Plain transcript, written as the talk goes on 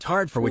worked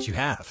hard for what you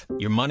have.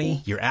 Your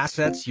money, your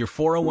assets, your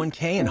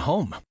 401k, and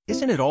home.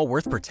 Isn't it all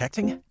worth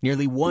protecting?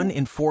 Nearly 1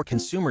 in 4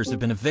 consumers have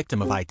been a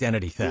victim of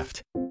identity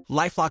theft.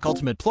 LifeLock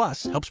Ultimate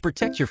Plus helps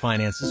protect your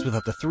finances with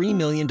up to $3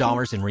 million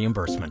in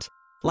reimbursement.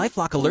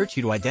 LifeLock alerts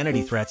you to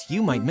identity threats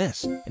you might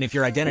miss. And if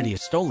your identity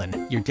is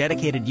stolen, your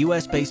dedicated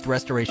U.S.-based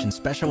restoration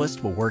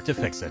specialist will work to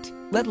fix it.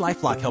 Let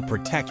LifeLock help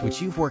protect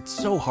what you've worked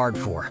so hard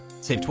for.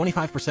 Save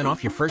 25%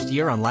 off your first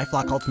year on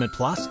LifeLock Ultimate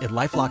Plus at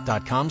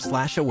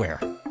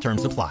LifeLock.com/aware.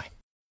 Terms apply.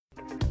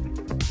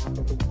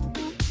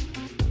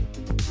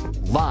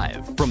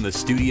 Live from the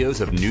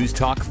studios of News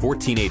Talk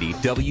 1480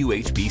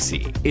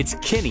 WHBC, it's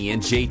Kenny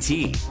and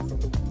JT.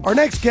 Our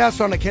next guest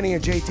on the Kenny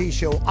and JT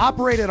show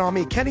operated on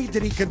me. Kenny,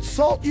 did he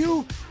consult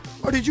you,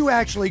 or did you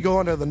actually go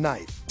under the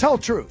knife? Tell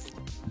the truth.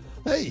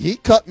 Hey, he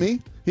cut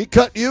me. He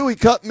cut you, he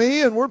cut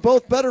me, and we're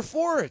both better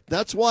for it.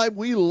 That's why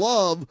we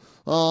love,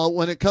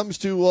 when it comes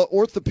to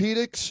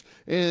orthopedics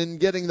and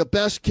getting the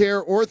best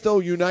care,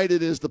 Ortho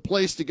United is the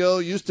place to go.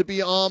 Used to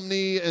be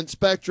Omni and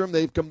Spectrum.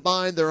 They've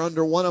combined. They're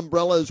under one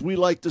umbrella, as we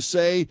like to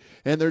say,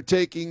 and they're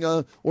taking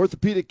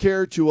orthopedic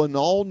care to an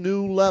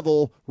all-new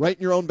level right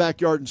in your own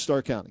backyard in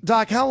Starr County.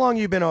 Doc, how long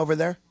you been over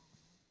there?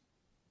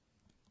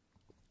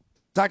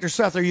 Dr.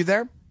 Seth, are you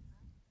there?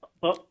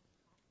 Well,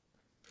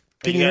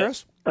 Can you hear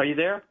us? Are you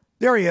there?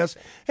 There he is.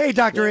 Hey,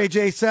 Dr.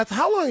 Ajay Seth,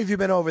 how long have you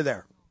been over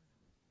there?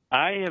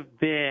 I've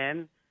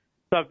been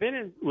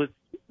in with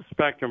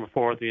Spectrum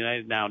for Ortho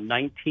United now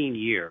 19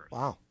 years.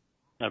 Wow.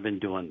 I've been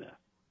doing this.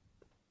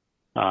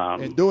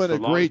 And doing a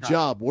great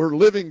job. We're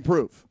living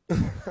proof. Oh,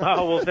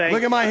 well, thank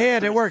Look you. at my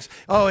hand. It works.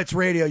 Oh, it's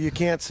radio. You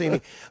can't see me.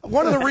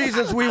 One of the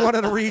reasons we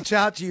wanted to reach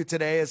out to you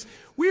today is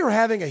we were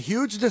having a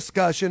huge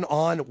discussion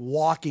on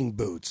walking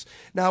boots.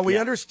 Now, we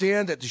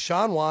understand that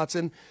Deshaun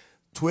Watson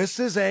twists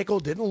his ankle,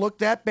 didn't look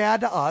that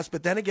bad to us,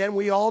 but then again,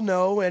 we all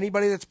know,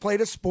 anybody that's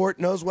played a sport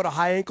knows what a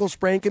high ankle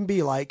sprain can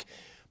be like.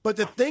 But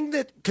the thing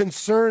that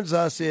concerns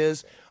us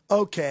is,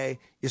 okay,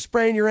 you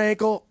sprain your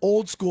ankle,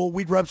 old school,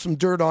 we'd rub some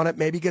dirt on it,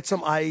 maybe get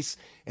some ice,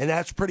 and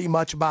that's pretty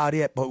much about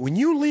it. But when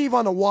you leave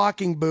on a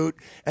walking boot,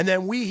 and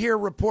then we hear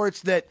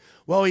reports that,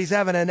 well, he's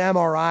having an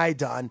MRI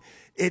done,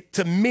 it,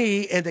 to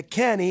me and to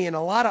Kenny and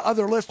a lot of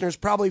other listeners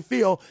probably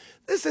feel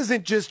this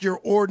isn't just your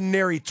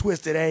ordinary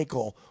twisted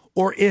ankle,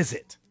 or is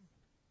it?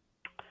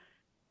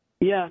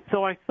 Yeah,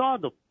 so I saw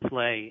the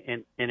play,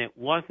 and it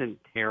wasn't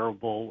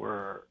terrible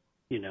where,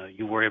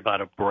 you worry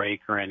about a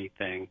break or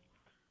anything.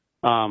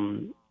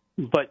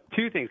 But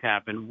two things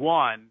happen.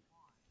 One,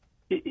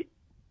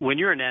 when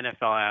you're an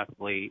NFL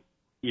athlete,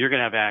 you're going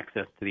to have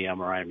access to the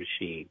MRI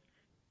machine.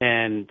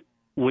 And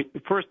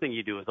the first thing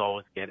you do is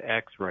always get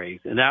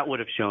x-rays, and that would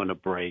have shown a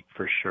break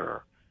for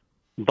sure.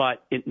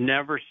 But it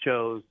never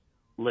shows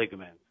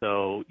ligament.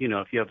 So,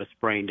 if you have a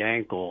sprained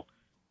ankle,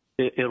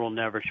 it'll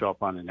never show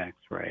up on an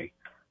x-ray.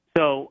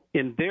 So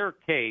in their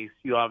case,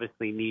 you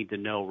obviously need to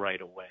know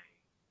right away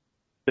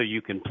so you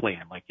can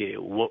plan, like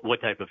what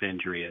type of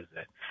injury is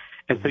it.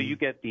 And so you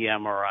get the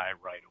MRI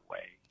right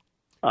away.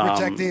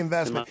 Protect the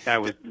investment. I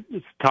was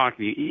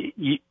talking to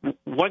you,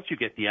 once you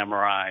get the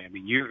MRI,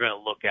 you're going to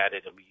look at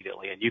it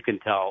immediately, and you can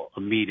tell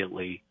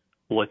immediately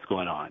what's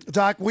going on.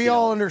 Doc, we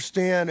all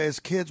understand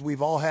as kids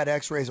we've all had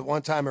x-rays at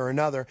one time or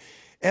another.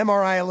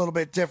 MRI a little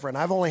bit different.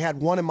 I've only had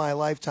one in my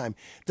lifetime.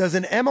 Does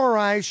an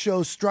MRI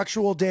show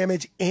structural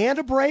damage and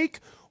a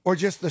break, or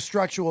just the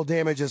structural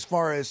damage as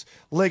far as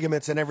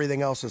ligaments and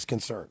everything else is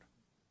concerned?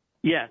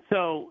 Yeah,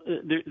 so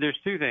there's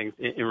two things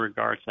in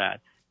regards to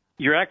that.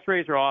 Your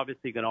x-rays are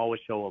obviously going to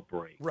always show a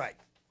break. Right.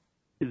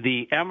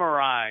 The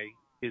MRI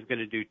is going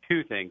to do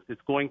two things.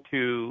 It's going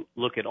to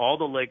look at all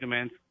the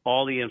ligaments,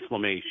 all the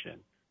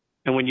inflammation.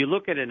 And when you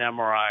look at an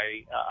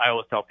MRI, I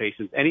always tell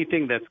patients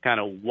anything that's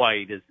kind of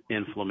white is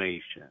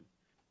inflammation.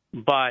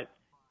 But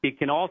it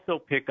can also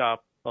pick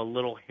up a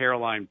little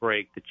hairline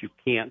break that you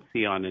can't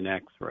see on an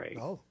x-ray.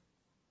 Oh.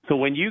 So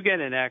when you get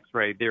an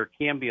x-ray, there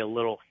can be a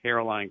little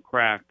hairline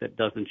crack that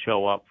doesn't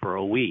show up for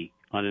a week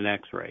on an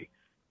x-ray.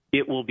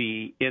 It will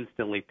be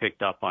instantly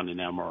picked up on an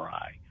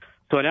MRI.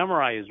 So an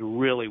MRI is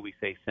really, we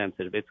say,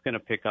 sensitive. It's going to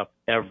pick up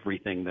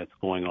everything that's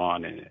going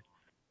on in it.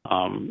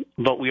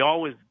 But we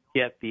always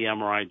get the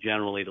MRI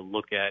generally to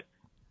look at,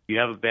 you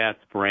have a bad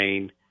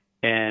sprain,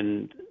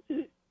 and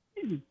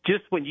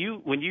just when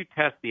you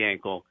test the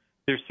ankle,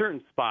 there's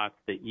certain spots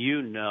that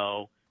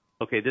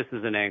okay, this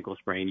is an ankle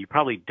sprain. You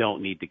probably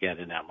don't need to get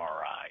an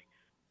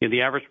MRI.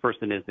 The average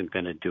person isn't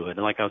going to do it.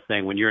 And like I was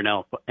saying, when you're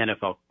an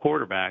NFL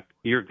quarterback,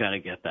 you're going to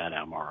get that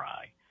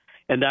MRI.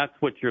 And that's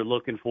what you're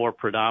looking for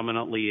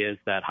predominantly is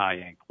that high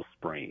ankle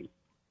sprain.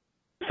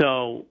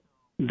 So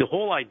the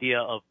whole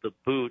idea of the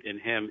boot in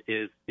him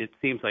is it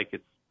seems like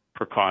it's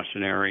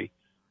precautionary.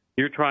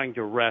 You're trying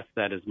to rest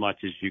that as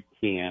much as you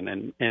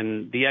can.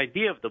 And the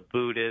idea of the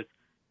boot is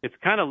it's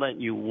kind of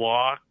letting you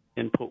walk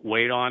and put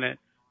weight on it,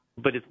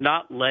 but it's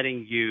not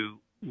letting you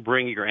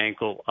bring your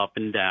ankle up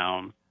and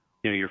down,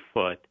 your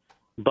foot.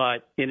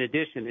 But in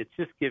addition, it's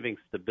just giving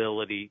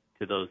stability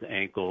to those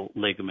ankle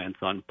ligaments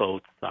on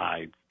both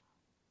sides.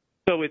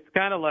 So it's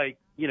kind of like,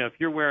 if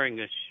you're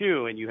wearing a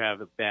shoe and you have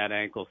a bad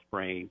ankle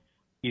sprain,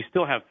 you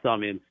still have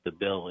some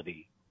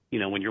instability,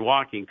 when you're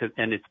walking,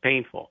 and it's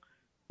painful.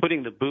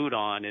 Putting the boot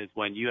on is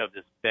when you have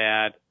this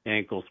bad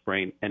ankle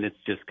sprain, and it's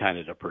just kind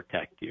of to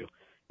protect you.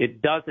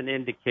 It doesn't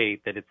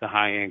indicate that it's a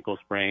high ankle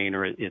sprain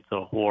or it's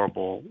a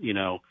horrible,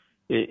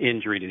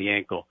 injury to the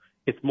ankle.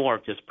 It's more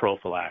of just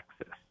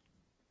prophylaxis.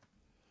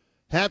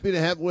 Happy to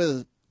have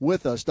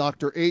with us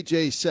Dr.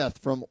 Ajay Seth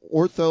from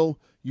Ortho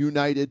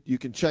United. You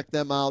can check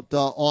them out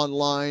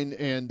online,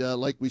 and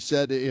like we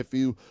said, if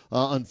you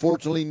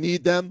unfortunately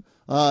need them,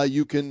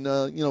 you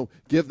can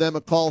give them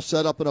a call,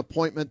 set up an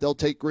appointment. They'll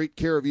take great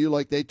care of you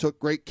like they took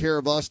great care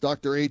of us.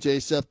 Dr.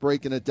 Ajay Seth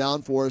breaking it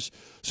down for us.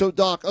 So,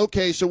 Doc,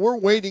 okay, so we're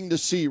waiting to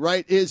see,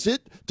 right?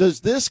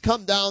 Does this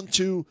come down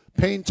to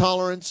pain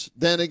tolerance?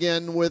 Then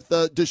again, with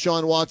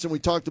Deshaun Watson, we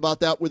talked about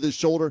that with his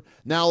shoulder.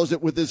 Now is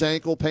it with his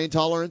ankle, pain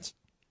tolerance?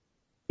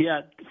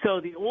 Yeah,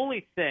 so the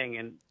only thing,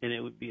 and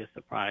it would be a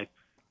surprise,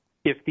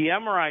 if the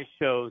MRI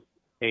shows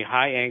a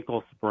high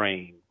ankle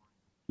sprain,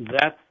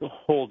 that's a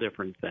whole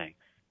different thing.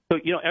 So,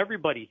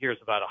 everybody hears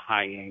about a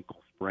high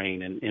ankle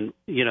sprain, and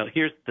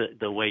here's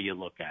the way you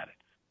look at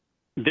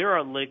it. There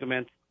are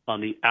ligaments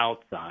on the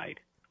outside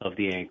of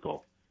the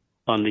ankle,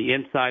 on the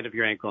inside of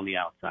your ankle on the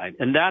outside,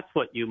 and that's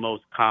what you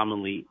most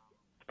commonly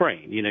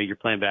sprain. You're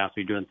playing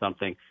basketball, you're doing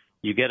something,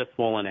 you get a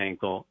swollen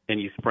ankle,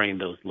 and you sprain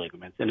those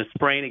ligaments. And a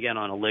sprain, again,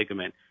 on a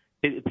ligament,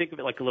 think of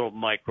it like a little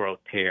micro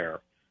tear,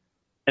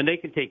 and they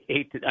can take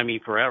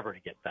forever to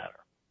get better.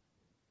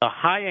 A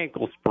high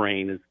ankle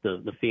sprain is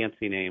the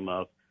fancy name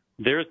of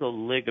there's a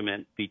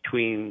ligament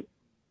between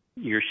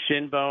your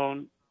shin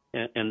bone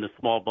and the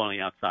small bone on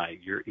the outside,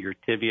 your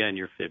tibia and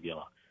your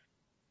fibula.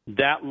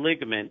 That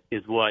ligament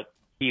is what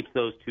keeps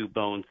those two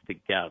bones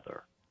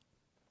together.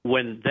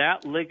 When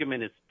that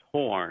ligament is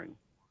torn,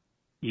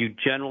 you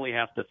generally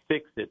have to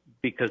fix it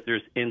because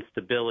there's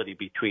instability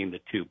between the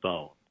two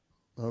bones.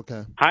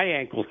 Okay. High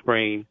ankle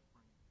sprain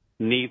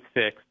needs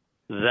fixed.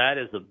 That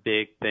is a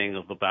big thing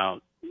of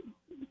about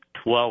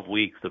 12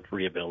 weeks of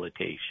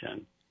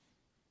rehabilitation.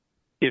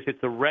 If it's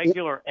a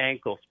regular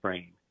ankle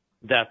sprain,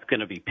 that's going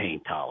to be pain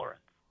tolerant.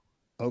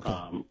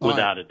 Okay.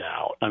 Without a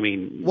doubt.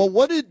 Well,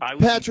 what did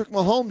Patrick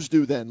Mahomes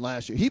do then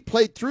last year? He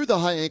played through the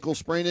high ankle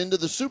sprain into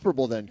the Super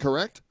Bowl then,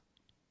 correct?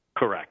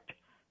 Correct.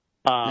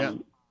 Yeah.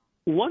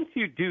 Once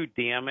you do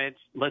damage,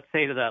 let's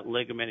say to that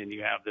ligament, and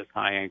you have this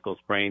high ankle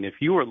sprain, if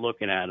you were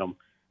looking at him,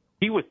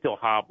 he was still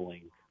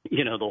hobbling,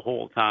 the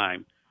whole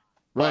time.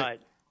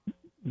 Right.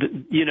 But,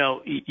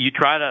 you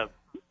try to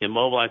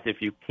immobilize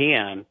if you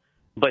can,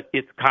 but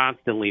it's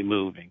constantly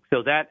moving.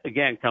 So that,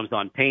 again, comes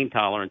on pain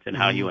tolerance and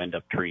how you end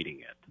up treating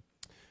it.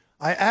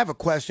 I have a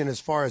question as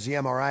far as the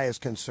MRI is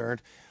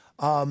concerned.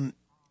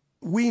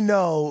 We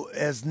know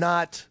as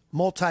not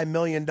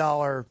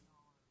multi-million-dollar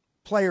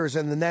players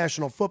in the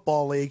National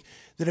Football League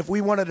that if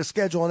we wanted to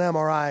schedule an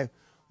MRI,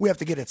 we have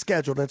to get it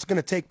scheduled. And it's going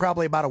to take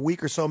probably about a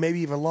week or so, maybe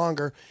even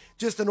longer,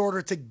 just in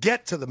order to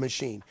get to the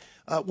machine.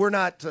 We're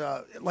not,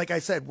 like I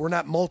said, we're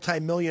not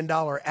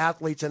multi-million-dollar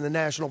athletes in the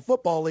National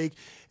Football League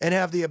and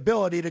have the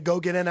ability to go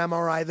get an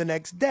MRI the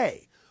next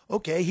day.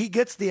 Okay, he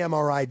gets the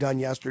MRI done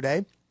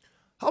yesterday.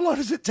 How long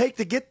does it take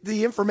to get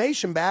the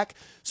information back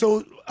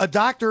so a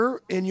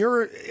doctor and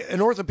you're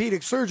an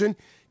orthopedic surgeon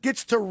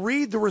gets to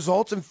read the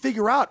results and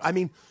figure out,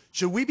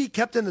 should we be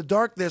kept in the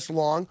dark this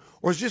long,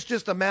 or is this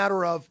just a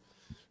matter of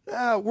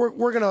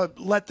we're going to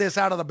let this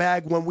out of the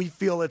bag when we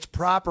feel it's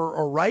proper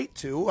or right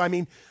to?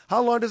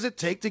 How long does it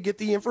take to get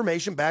the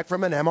information back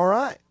from an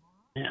MRI?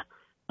 Yeah,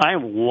 I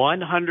am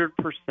 100%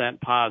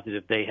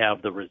 positive they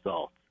have the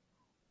results.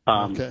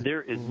 Okay.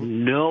 There is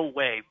no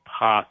way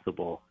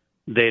possible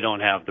they don't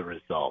have the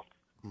results.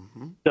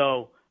 Mm-hmm.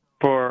 So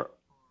for,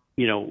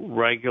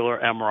 regular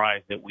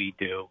MRIs that we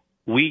do,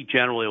 we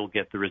generally will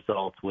get the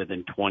results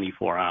within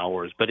 24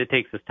 hours, but it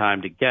takes us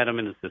time to get them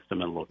in the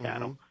system and look at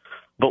them.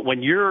 But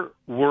when you're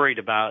worried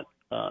about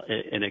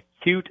an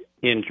acute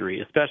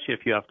injury, especially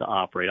if you have to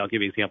operate, I'll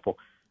give you an example.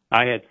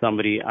 I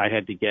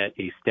had to get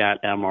a stat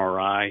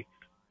MRI.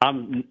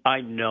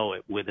 I know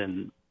it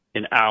within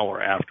an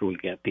hour after we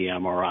get the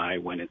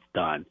MRI when it's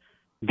done.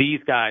 These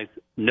guys,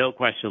 no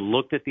question,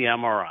 looked at the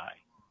MRI.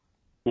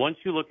 Once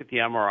you look at the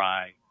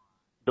MRI,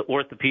 the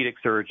orthopedic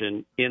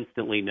surgeon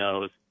instantly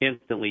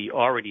you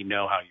already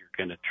know how you're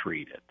going to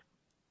treat it.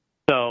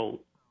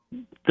 So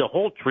the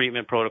whole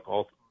treatment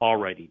protocol is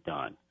already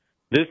done.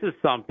 This is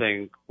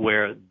something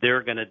where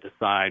they're going to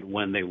decide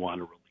when they want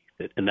to release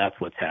it, and that's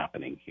what's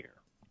happening here.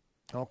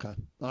 Okay.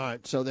 All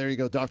right. So there you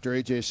go, Dr.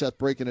 Ajay Seth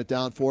breaking it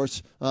down for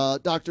us.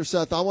 Dr.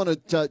 Seth, I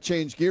want to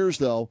change gears,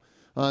 though,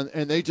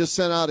 and they just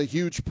sent out a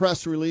huge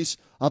press release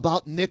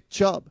about Nick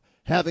Chubb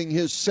having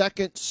his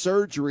second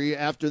surgery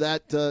after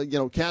that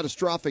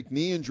catastrophic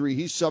knee injury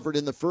he suffered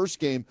in the first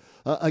game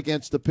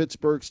against the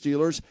Pittsburgh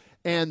Steelers.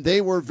 And they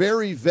were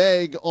very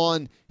vague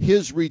on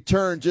his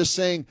return, just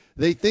saying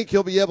they think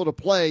he'll be able to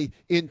play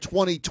in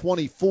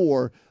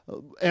 2024.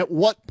 At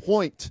what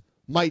point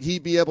might he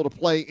be able to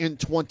play in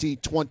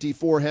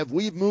 2024? Have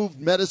we moved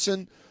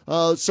medicine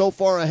so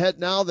far ahead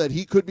now that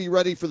he could be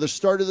ready for the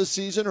start of the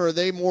season, or are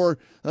they more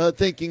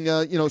thinking,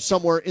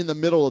 somewhere in the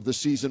middle of the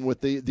season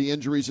with the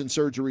injuries and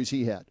surgeries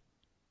he had?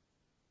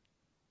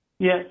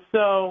 Yeah,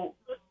 so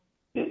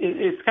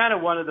it's kind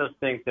of one of those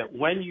things that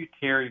when you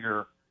tear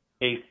your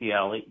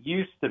ACL, it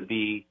used to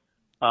be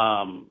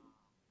one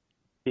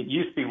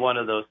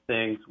of those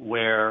things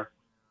where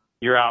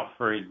you're out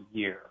for a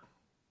year.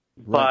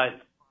 Right.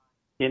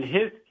 But in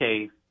his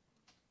case,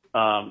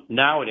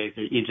 nowadays,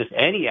 or just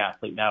any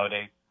athlete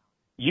nowadays,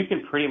 you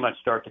can pretty much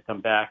start to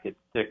come back at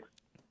 6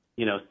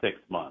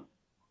 months.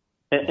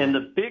 And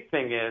the big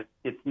thing is,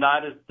 it's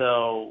not as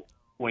though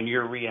when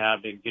you're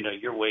rehabbing,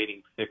 you're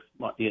waiting 6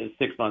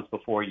 months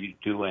before you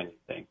do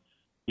anything.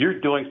 You're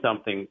doing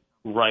something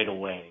right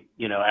away.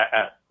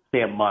 At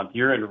say a month,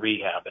 you're in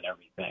rehab and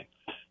everything.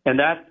 And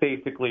that's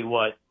basically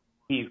what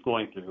he's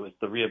going through, is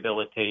the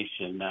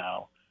rehabilitation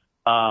now.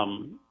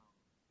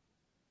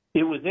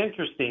 It was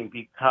interesting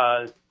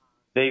because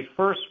they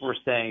first were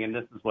saying, and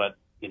this is what,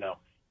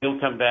 he'll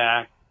come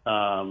back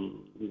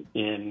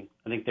in,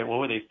 I think, what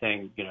were they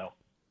saying,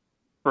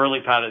 early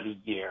part of the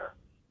year.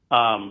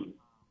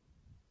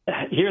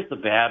 Here's the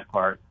bad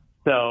part.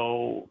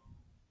 So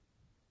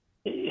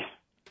the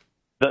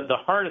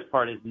hardest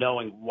part is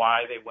knowing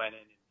why they went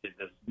into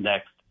this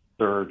next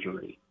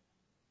surgery.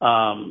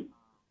 When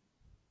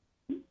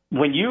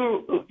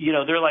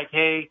they're like,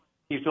 hey,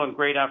 he's doing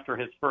great after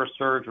his first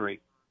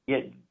surgery,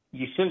 yet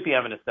you shouldn't be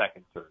having a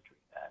second surgery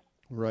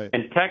then. Right.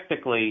 And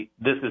technically,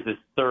 this is his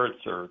third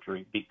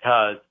surgery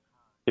because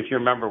if you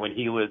remember when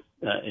he was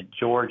at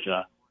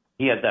Georgia,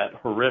 he had that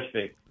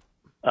horrific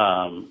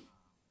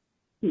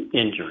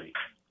injury.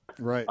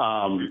 Right.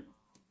 I'm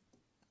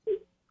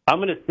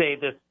going to say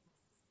this.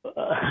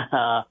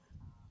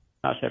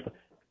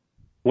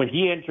 When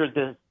he injured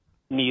the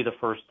knee the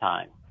first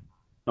time,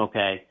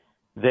 okay,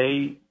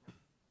 it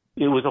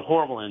was a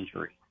horrible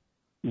injury.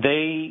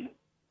 They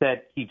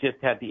said he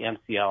just had the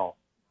MCL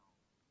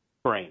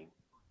sprain,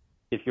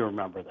 if you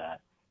remember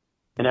that.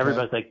 And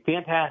everybody's like,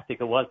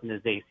 fantastic, it wasn't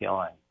his ACL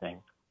or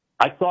anything.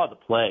 I saw the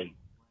play.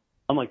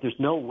 I'm like, there's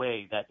no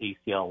way that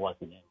ACL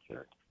wasn't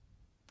injured.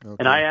 Okay.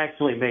 And I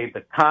actually made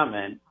the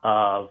comment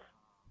of,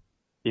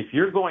 if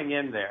you're going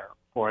in there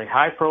for a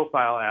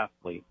high-profile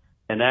athlete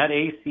and that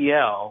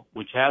ACL,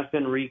 which has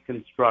been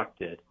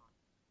reconstructed,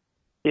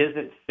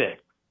 isn't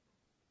fixed,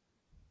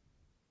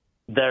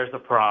 there's a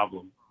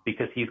problem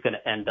because he's going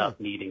to end up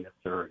needing a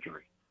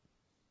surgery.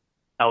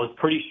 I was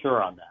pretty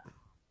sure on that.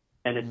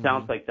 And it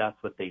sounds like that's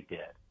what they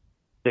did.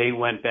 They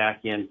went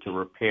back in to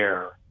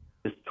repair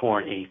his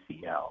torn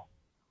ACL.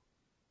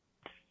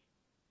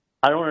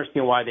 I don't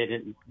understand why they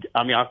didn't.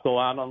 I mean, I'll go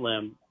out on a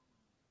limb.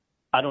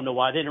 I don't know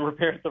why they didn't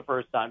repair it the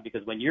first time,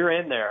 because when you're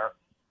in there,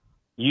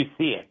 you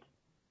see it.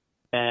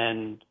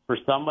 And for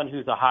someone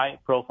who's a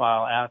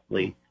high-profile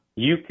athlete,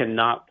 you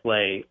cannot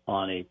play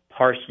on a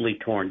partially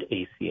torn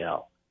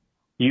ACL.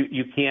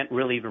 You can't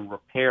really even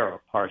repair a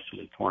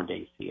partially torn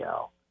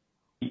ACL.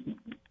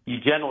 You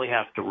generally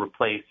have to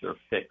replace or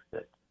fix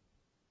it.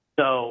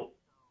 So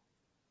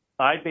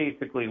I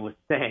basically was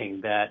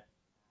saying that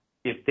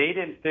if they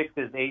didn't fix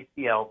his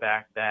ACL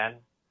back then,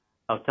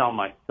 I was telling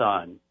my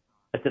son,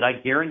 I said, I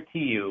guarantee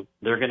you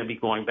they're going to be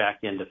going back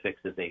in to fix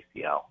his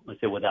ACL. I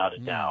said, without a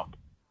doubt.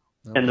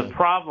 Okay. And the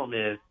problem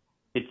is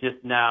it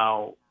just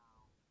now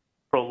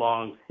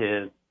prolongs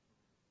his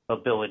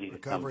ability to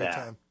come back.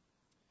 Time.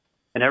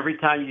 And every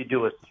time you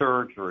do a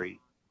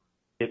surgery,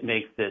 it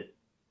makes it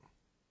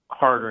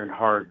harder and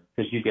harder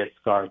because you get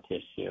scar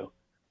tissue.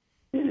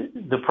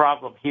 The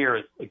problem here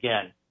is,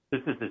 again,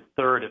 this is his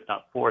third, if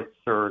not fourth,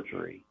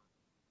 surgery.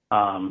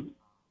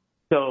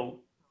 So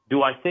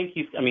do I think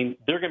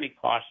they're going to be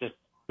cautious.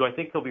 Do I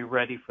think he'll be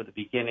ready for the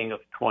beginning of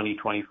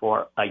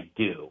 2024? I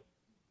do.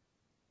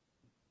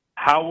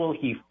 How will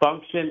he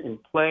function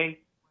and play?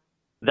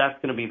 That's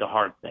going to be the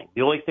hard thing.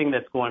 The only thing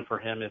that's going for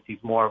him is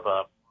he's more of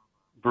a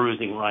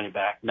bruising running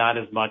back, not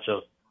as much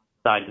of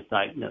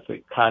side-to-side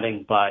necessarily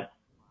cutting, but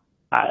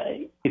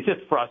it's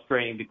just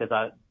frustrating because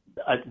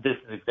this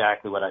is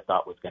exactly what I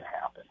thought was going to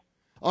happen.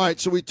 All right,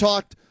 so we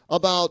talked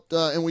about,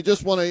 and we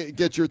just want to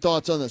get your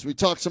thoughts on this. We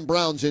talked some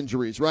Browns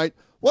injuries, right?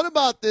 What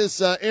about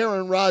this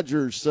Aaron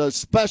Rodgers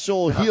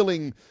special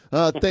healing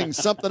thing?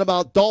 Something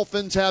about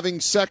dolphins having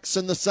sex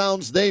and the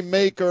sounds they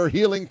make are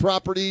healing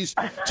properties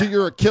to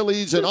your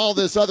Achilles and all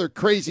this other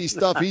crazy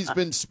stuff he's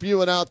been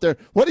spewing out there.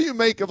 What do you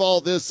make of all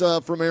this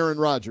from Aaron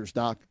Rodgers,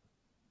 Doc?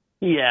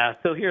 Yeah,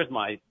 so here's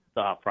my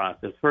thought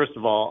process. First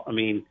of all, I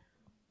mean,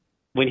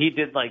 when he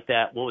did like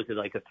that, what was it,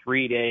 like a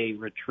 3-day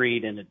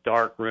retreat in a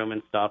dark room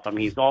and stuff? I mean,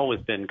 he's always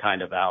been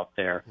kind of out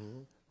there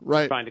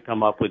trying to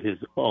come up with his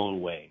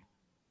own way.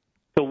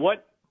 So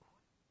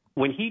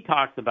when he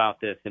talks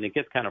about this, and it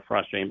gets kind of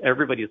frustrating,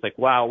 everybody's like,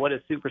 wow, what a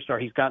superstar.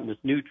 He's gotten this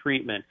new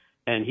treatment,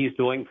 and he's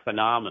doing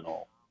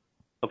phenomenal.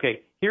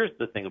 Okay, here's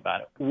the thing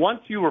about it. Once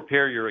you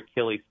repair your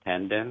Achilles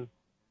tendon,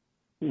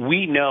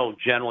 we know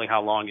generally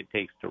how long it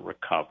takes to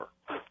recover.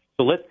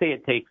 So let's say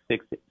it takes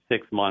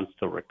six months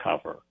to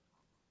recover.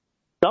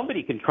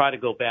 Somebody can try to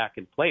go back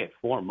and play it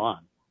 4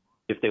 months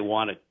if they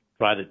want to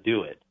try to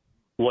do it.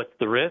 What's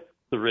the risk?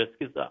 The risk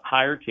is a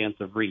higher chance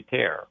of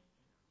re-tear.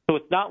 So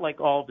it's not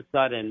like all of a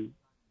sudden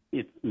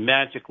it's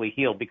magically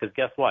healed, because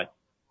guess what?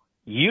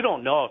 You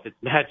don't know if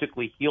it's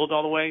magically healed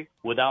all the way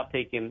without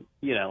taking,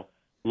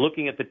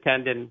 looking at the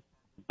tendon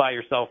by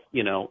yourself,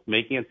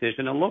 making an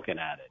incision and looking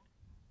at it.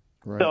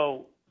 Right.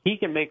 So he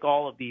can make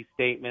all of these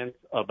statements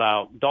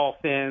about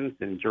dolphins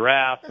and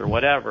giraffes or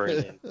whatever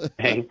it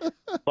is,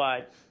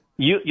 but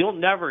you'll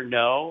never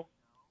know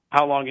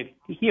how long it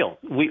heals.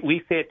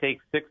 We say it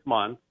takes 6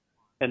 months,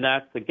 and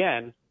that's,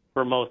 again,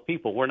 for most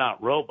people. We're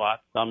not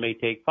robots. Some may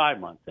take 5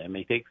 months. Some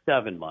may take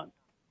 7 months.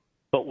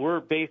 But we're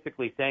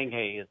basically saying,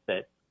 is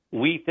that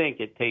we think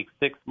it takes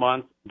 6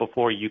 months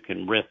before you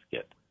can risk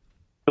it.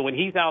 So when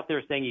he's out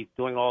there saying he's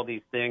doing all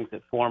these things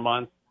at 4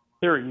 months,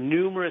 there are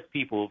numerous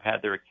people who've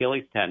had their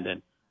Achilles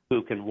tendon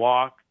who can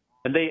walk,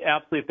 and they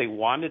absolutely, if they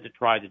wanted to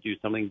try to do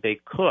something, they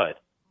could,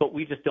 but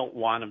we just don't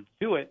want them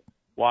to do it.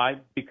 Why?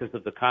 Because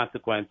of the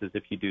consequences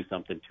if you do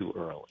something too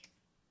early.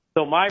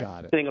 So my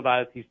thing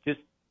about it is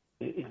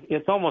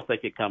it's almost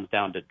like it comes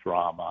down to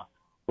drama,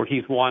 where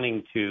he's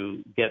wanting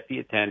to get the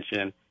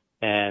attention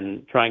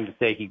and trying to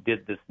say he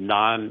did this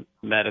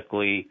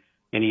non-medically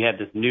and he had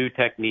this new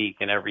technique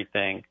and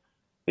everything.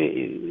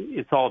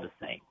 It's all the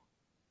same.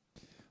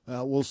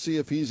 We'll see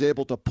if he's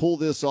able to pull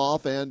this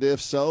off, and if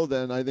so,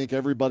 then I think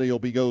everybody will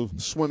go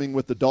swimming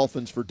with the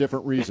Dolphins for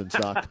different reasons,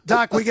 Doc.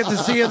 Doc, we get to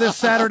see you this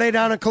Saturday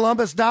down in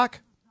Columbus, Doc?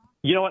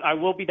 You know what? I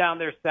will be down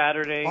there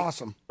Saturday.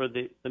 Awesome. For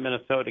the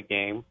Minnesota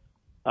game.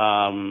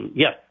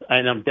 Yes,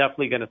 and I'm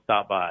definitely going to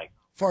stop by.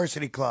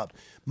 Varsity Club.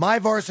 My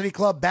Varsity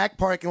Club, back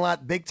parking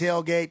lot, big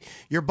tailgate.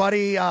 Your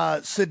buddy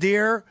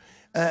Sadir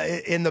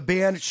in the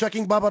band,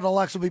 Shucking Bubba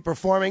Deluxe, will be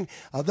performing.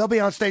 They'll be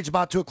on stage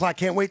about 2 o'clock.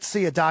 Can't wait to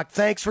see you, Doc.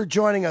 Thanks for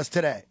joining us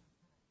today.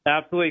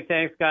 Absolutely.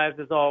 Thanks, guys,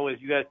 as always.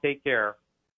 You guys take care.